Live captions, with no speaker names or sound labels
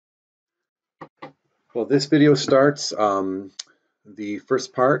Well, this video starts the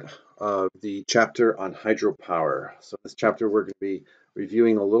first part of the chapter on hydropower. So this chapter we're going to be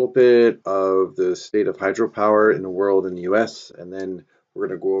reviewing a little bit of the state of hydropower in the world in the US, and then we're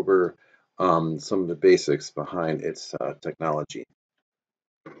going to go over some of the basics behind its technology.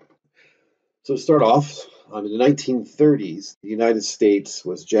 So to start off, in the 1930s, the United States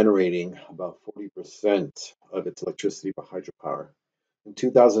was generating about 40% of its electricity by hydropower. In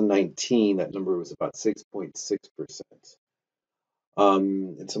 2019, that number was about 6.6%.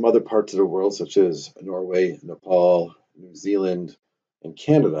 In some other parts of the world, such as Norway, Nepal, New Zealand, and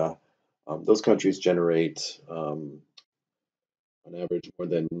Canada, those countries generate, on average, more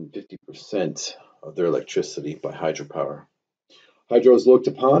than 50% of their electricity by hydropower. Hydro is looked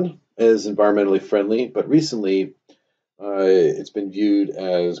upon as environmentally friendly, but recently it's been viewed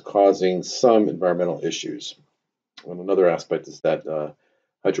as causing some environmental issues. And another aspect is that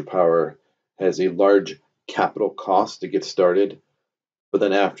hydropower has a large capital cost to get started, but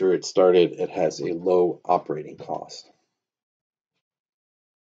then after it's started, it has a low operating cost.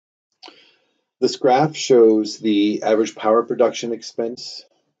 This graph shows the average power production expense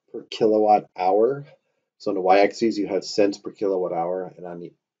per kilowatt hour. So on the y-axis, you have cents per kilowatt hour, and on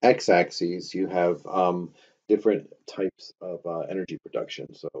the x-axis, you have different types of energy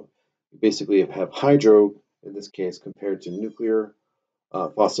production. So you basically have hydro, in this case, compared to nuclear,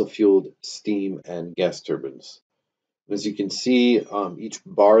 fossil-fueled steam, and gas turbines. As you can see, each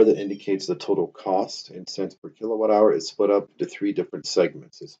bar that indicates the total cost in cents per kilowatt hour is split up into three different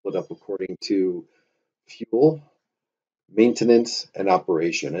segments. It's split up according to fuel, maintenance, and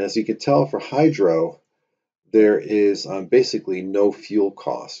operation. And as you can tell for hydro, there is basically no fuel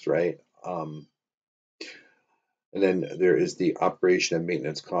cost, right? And then there is the operation and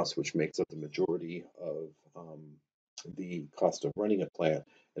maintenance cost, which makes up the majority of the cost of running a plant.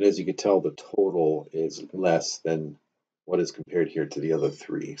 And as you can tell, the total is less than what is compared here to the other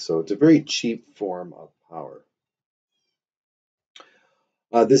three. So it's a very cheap form of power.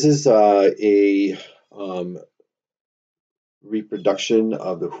 This is a reproduction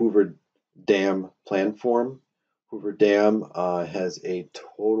of the Hoover Dam planform. Hoover Dam has a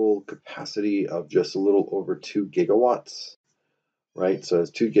total capacity of just a little over 2 gigawatts, right? So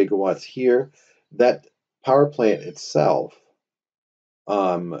it's 2 gigawatts here. That power plant itself,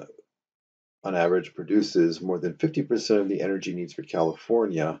 on average, produces more than 50% of the energy needs for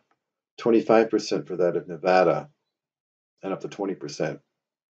California, 25% for that of Nevada, and up to 20%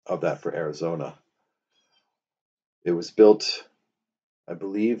 of that for Arizona. It was built, I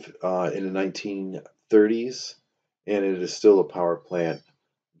believe, in the 1930s, and it is still a power plant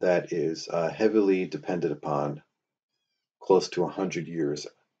that is heavily depended upon close to 100 years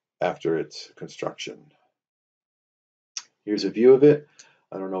after its construction. Here's a view of it.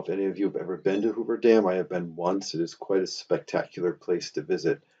 I don't know if any of you have ever been to Hoover Dam. I have been once. It is quite a spectacular place to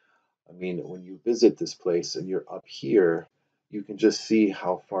visit. I mean, when you visit this place and you're up here, you can just see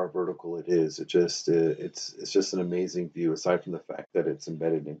how far vertical it is. It's just an amazing view. Aside from the fact that it's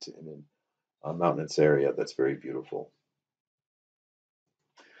embedded in a mountainous area, that's very beautiful.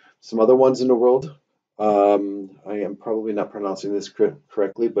 Some other ones in the world. I am probably not pronouncing this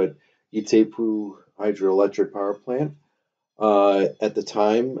correctly, but Itaipu hydroelectric power plant. At the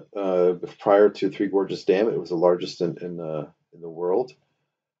time, prior to Three Gorges Dam, it was the largest in the world.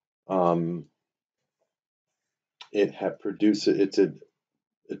 It had produced it's a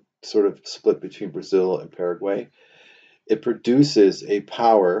sort of split between Brazil and Paraguay. It produces a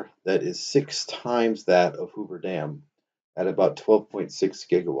power that is 6 times that of Hoover Dam at about 12.6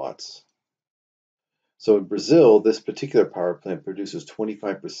 gigawatts. So in Brazil, this particular power plant produces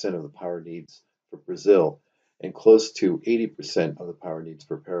 25% of the power needs for Brazil and close to 80% of the power needs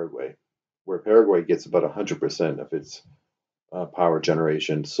for Paraguay, where Paraguay gets about 100% of its power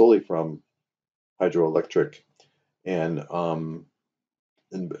generation solely from hydroelectric, and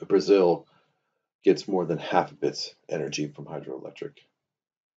Brazil gets more than half of its energy from hydroelectric.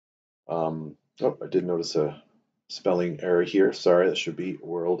 Oh, I did notice a spelling error here. Sorry, that should be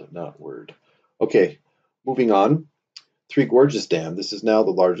world, not word. Okay, moving on. Three Gorges Dam. This is now the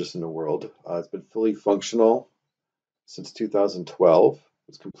largest in the world. It's been fully functional since 2012. It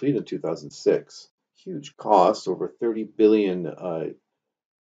was completed in 2006. Huge cost, over 30 billion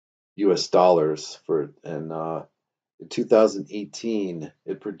US dollars for, and in 2018,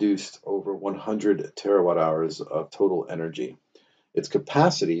 it produced over 100 terawatt hours of total energy. Its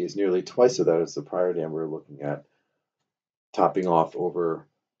capacity is nearly twice of that as the prior dam we were looking at, topping off over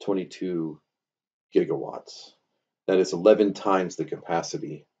 22 gigawatts. That is 11 times the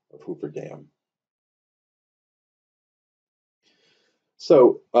capacity of Hoover Dam.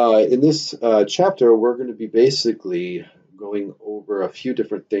 So in this chapter, we're going to be basically going over a few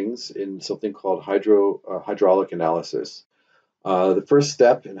different things in something called hydraulic analysis. The first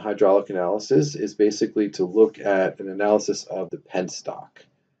step in hydraulic analysis is basically to look at an analysis of the penstock.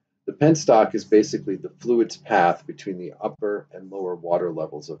 The penstock is basically the fluid's path between the upper and lower water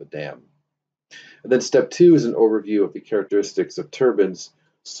levels of a dam. And then step two is an overview of the characteristics of turbines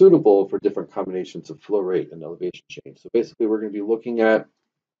suitable for different combinations of flow rate and elevation change. So basically, we're going to be looking at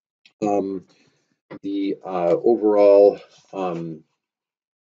um, the overall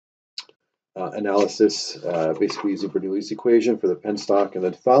analysis, basically using Bernoulli's equation for the penstock, and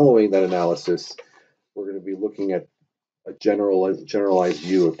then following that analysis, we're going to be looking at a generalized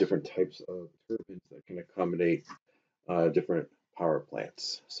view of different types of turbines that can accommodate different power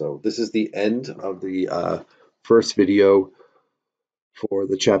plants. So this is the end of the first video for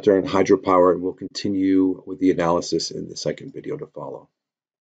the chapter on hydropower, and we'll continue with the analysis in the second video to follow.